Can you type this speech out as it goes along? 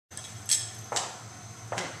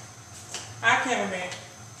cameraman.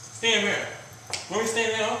 Stand here. Where we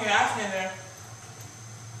stand there? Okay, I'll stand there.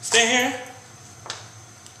 Stand here.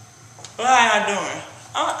 Well, how y'all doing?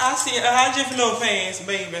 Oh, I see it. How's your little fans,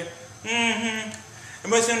 baby? And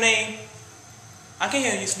what's your name? I can't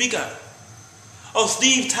hear you. Speak up. Oh,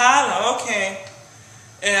 Steve Tyler. Okay.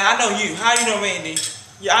 And I know you. How you know Randy?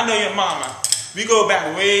 Yeah, I know your mama. We go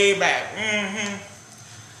back, way back.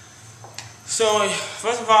 So,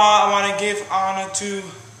 first of all, I want to give honor to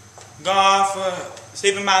God for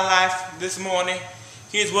saving my life this morning.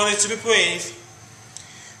 He is worthy to be praised.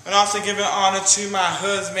 And also giving honor to my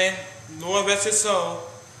husband, Lord rest his soul,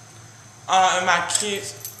 and my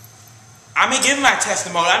kids. I mean, give my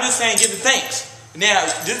testimony. I'm just saying, give the thanks. Now,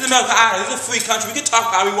 this is America Island. This is a free country. We can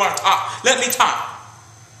talk how we want to talk. Let me talk.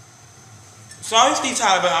 Sorry, Steve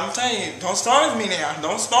Tyler, but I'm telling you, don't start with me now.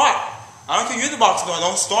 Don't start. I don't care if you're the rock star.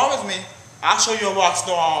 Don't start with me. I'll show you a rock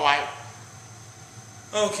star, all right.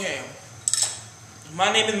 Okay.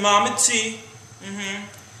 My name is Mama T.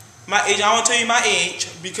 My age, I don't tell you my age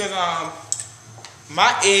because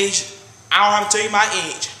my age, I don't have to tell you my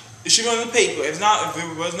age. It should be on the paper. If it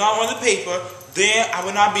was not on the paper, then I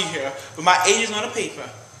would not be here. But my age is on the paper.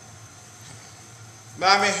 But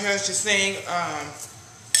I've been here to sing.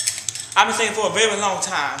 I've been singing for a very long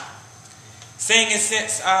time. Singing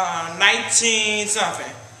since 19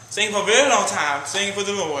 something. Singing for a very long time. Singing for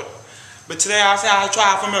the Lord. But today I said I'll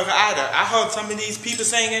try for America Idol. I heard some of these people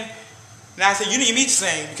singing. And I said, you need me to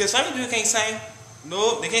sing. Because some people can't sing.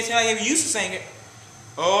 No, they can't sing like they used to sing it.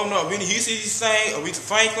 Oh no, Whitney Houston used to sing. Aretha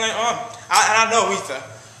Franklin. And I know Aretha.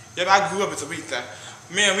 Yeah, I grew up with Aretha.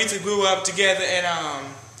 Me and Aretha grew up together and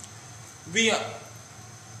we...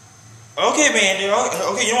 Okay, man.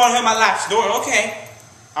 Okay, you don't want to hear my life story. Okay.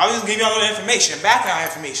 I'll just give you all the information. Background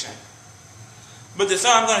information. But the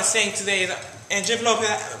song I'm going to sing today is... And Jennifer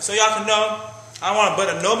Lopez, so y'all can know, I don't want to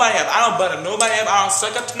butter nobody up. I don't butter nobody up. I don't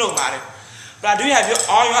suck up to nobody. But I do have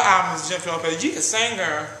all your albums, Jennifer Lopez. You can sing,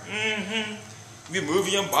 girl. You move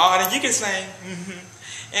your body, you can sing.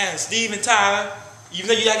 And Steve and Tyler, even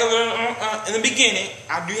though you like a little in the beginning,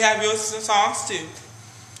 I do have your songs too.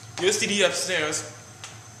 Your CD upstairs.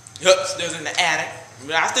 Upstairs in the attic.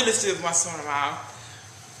 But I still listen to my song around.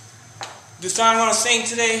 The song I'm going to sing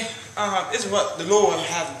today is what the Lord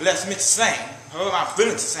has blessed me to sing. I'm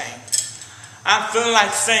feeling to sing. I'm feeling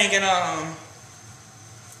like singing,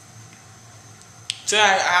 so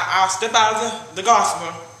I'll step out of the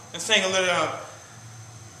gospel and sing a little,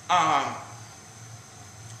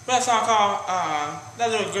 what's that song called? That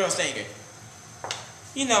little girl singing.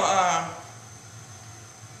 You know,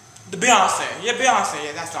 the Beyonce. Yeah, Beyonce,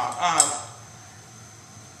 yeah, that song.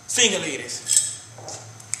 Singer ladies.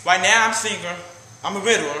 Right now I'm single. I'm a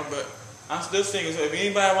widower, but I'm still single. So if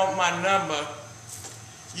anybody want my number,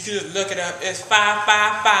 you can just look it up. It's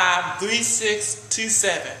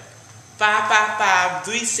 555-3627.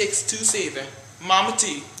 555-3627. Mama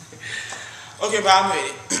T. Okay, but I'm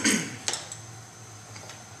ready.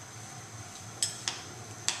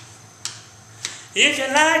 If you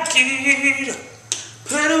like it,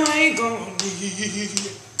 put away on me.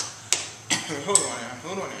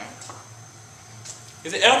 Hold on now.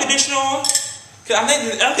 Is it air conditioner on? Because I think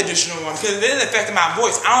there's air conditioner on because it is affecting my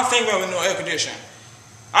voice. I don't think we're with no air conditioner.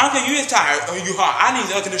 I don't think you is tired or you hot. I need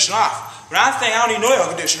the air conditioner off. When I think I don't need no air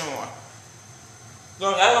conditioner on.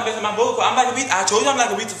 So that's gonna mess my vocal cords. I told you I'm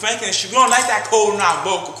like Aretha Franklin. We don't like that cold in our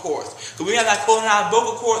vocal cords. Because we have that cold in our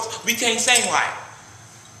vocal cords, we can't sing right.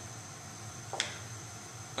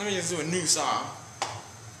 Let me just do a new song.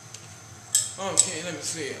 Okay, let me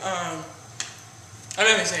see. Let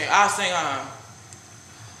me see. I'll sing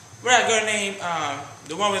what that girl named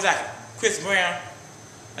the one was that Chris Brown.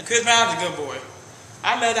 And Chris Brown's a good boy.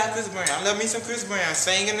 I love that Chris Brown. I love me some Chris Brown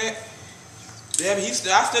singing it. Yeah, but I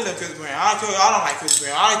still love Chris Brown. I don't like Chris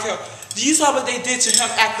Brown. I don't care. Do you saw what they did to him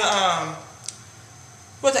at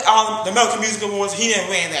the American Music Awards? He didn't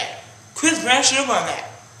win that. Chris Brown should have won that.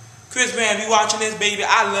 Chris Brown, if you watching this, baby,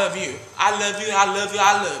 I love you. I love you. I love you.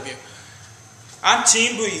 I love you. I'm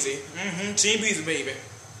Team Breezy. Team Breezy, baby.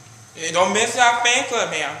 And don't mess with our fan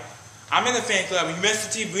club now. I'm in the fan club. You mess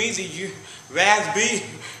with Team Breezy, you Raspy.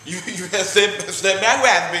 You step back,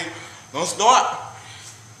 Raspy. Don't start.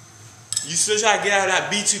 You still try to get out of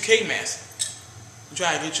that B2K mess. You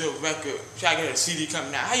try to get your record, try to get a CD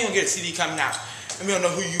coming out. How you gonna get a CD coming out and we don't know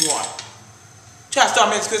who you are? Try to start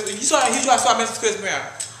messing Chris Brown. You try to start messing Chris Brown.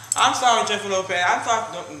 I'm sorry, Jennifer Lopez. I'm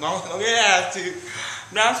sorry. Don't get ass to.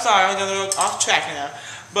 No, I'm sorry. I'm gonna go off track now.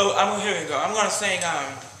 But here we go. I'm gonna sing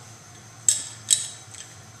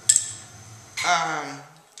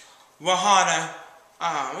Wahana.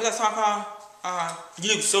 What's that song called? You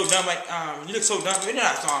look so dumb. You look so dumb. You know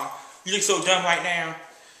that song. You look so dumb right now.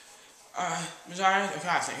 I'm sorry. Okay,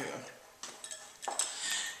 I'll sing it.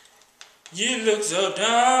 You look so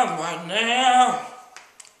dumb right now.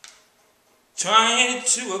 Trying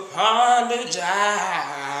to apologize.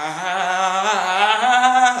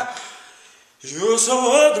 You're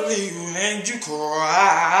so ugly when you cry.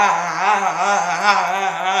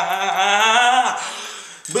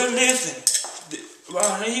 But listen,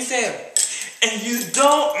 well, he said, and you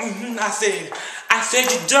don't, I said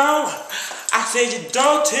you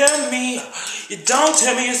don't tell me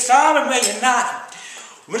you're sorry when you're not.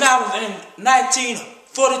 When I was in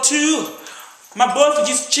 1942, my boyfriend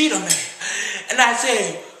used to cheat on me. And I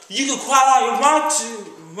said, you can cry all you want to.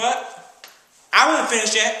 What? I wouldn't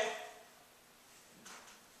finish yet.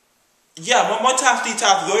 Yeah, one more time, Steve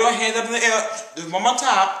Top. Throw your hands up in the air. Just one more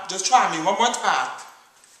time. Just try me. One more time.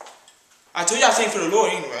 I told you I sing for the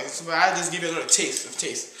Lord anyway. So I just give you a little taste.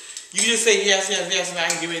 You can just say yes, yes, yes, and I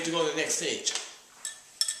can get ready to go to the next stage.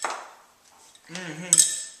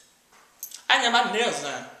 I got my nails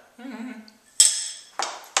done.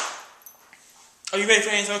 Are you ready,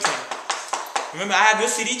 friends? Okay. Remember, I have your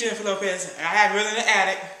CD, Jennifer Lopez, and I have yours in the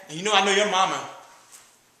attic, and you know I know your mama.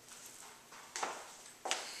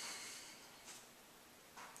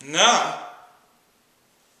 No.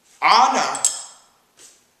 Oh, no.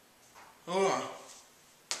 Hold on.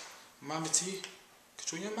 Mama T,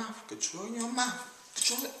 control your mouth. Control your mouth.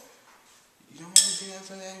 Control it. You don't want to do that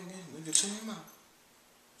for that again. Control your mouth.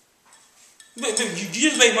 But you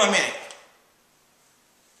just wait 1 minute.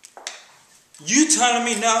 You telling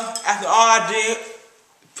me no after all I did?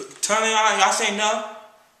 Telling y'all say no?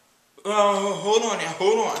 Hold on now.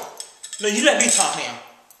 Hold on. No, you let me talk now.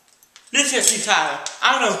 Listen here, Steve Tyler.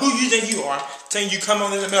 I don't know who you think you are, saying you come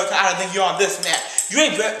on this America Idol, think you're on this and that. You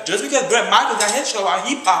ain't Brett. Just because Brett Michaels got his show out,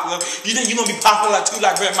 he popular, you think you're going to be popular too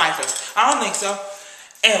like Brett Michaels. I don't think so.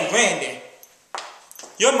 And Randy,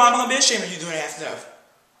 your mama going to be ashamed of you doing that stuff.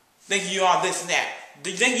 Thinking you're on this and that.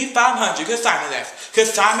 You think you 500, because Simon left.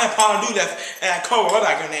 Because Simon and Paula Lou left, and Cora, what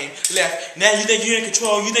like her name, left. Now you think you're in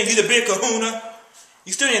control, you think you're the big kahuna.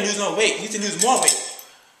 You still didn't lose no weight. You still lose more weight.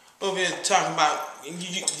 Over here talking about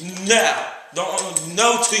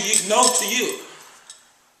no to you.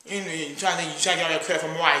 You know, you try to get all that credit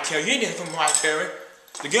from Mariah Carey. You ain't did it from Mariah Carey.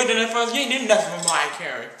 The girl did it first. You ain't did nothing from Mariah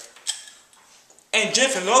Carey. And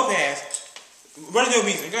Jennifer Lopez, what is your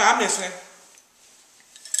reason? Girl, I'm listening.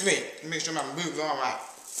 Wait, make sure my boobs are all right.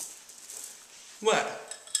 What?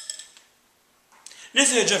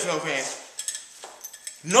 Listen to Jennifer Lopez.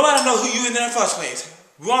 Nobody know who you is in the first place.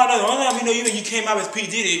 We all know, the only time we know you when you came out with P.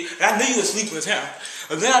 Diddy, and I knew you was sleeping with him.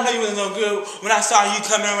 But then I know you was no good when I saw you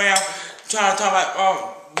coming around trying to talk about,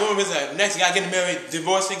 what was that? Next guy getting married,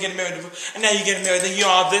 divorcing, and now you getting married, then you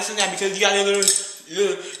all this and that because you got your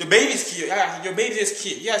baby's cute. Your baby is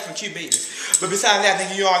cute. You got some cute babies. But besides that,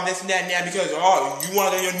 then you all this and that now because, you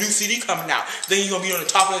want your new CD coming out. Then you're going to be on the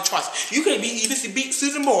top of the charts. You can't even beat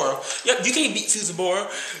Susan Boyle. Yep, you can't beat Susan Boyle.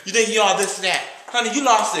 You think you all this and that. Honey, you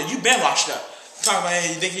lost it. You been washed up. Talking about,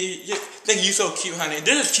 hey, you think you so cute, honey.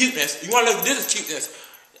 This is cuteness. You want to look, this is cuteness.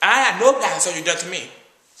 I had no plan so you done to me.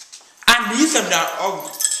 I need some now.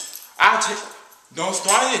 Don't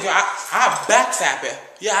start it. I backslap it.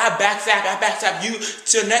 Yeah, I backslap you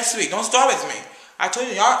till next week. Don't start with me. I told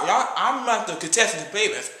you, y'all, I'm not the contestant to play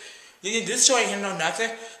with. This show ain't hitting no nothing.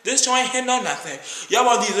 This show ain't hitting no nothing. Y'all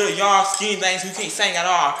want these little y'all scheme things who can't sing at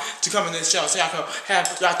all to come in this show so y'all can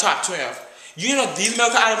have y'all top 12. You know, these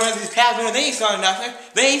American Idol runners, these past runners, they ain't selling nothing.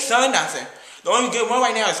 They ain't selling nothing. The only good one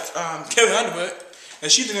right now is Carrie Underwood.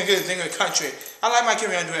 And she's doing a good thing in the country. I like my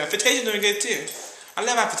Carrie Underwood. Fantasia's doing good too. I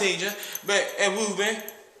love my Fantasia. But, and Ruben.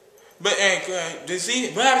 But,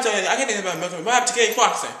 see, what happened to her? I can't think about American. What happened to Kelly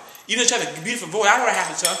Clarkson? Even though she has a beautiful voice, I don't know what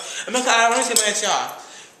happened to her. American Idol runners, let y'all.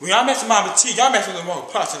 When y'all mess with Mama T, y'all mess with the wrong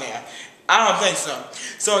person there. I don't think so.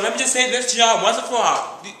 So, let me just say this to y'all once and for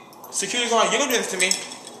all. Security guard, you're going to do this to me.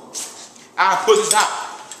 I'll put this out.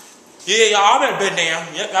 Yeah, y'all better bed down.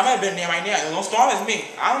 Yep, I better bed down right now. Don't start with me.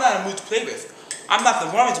 I don't know how to move to play with. I'm not the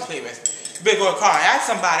woman to play with. You better go to car and ask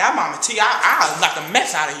somebody. I'm Mama T. I'll knock the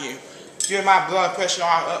mess out of you. Get my blood pressure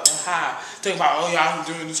all up and high. Think about, y'all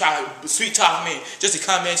doing try to sweet talk me just to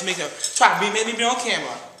come in to make them try to make me be on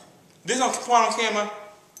camera. This on part on camera.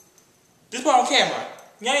 This part on camera.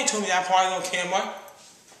 Y'all ain't told me that part is on camera.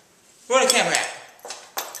 Where the camera at?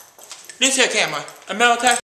 This here camera. America.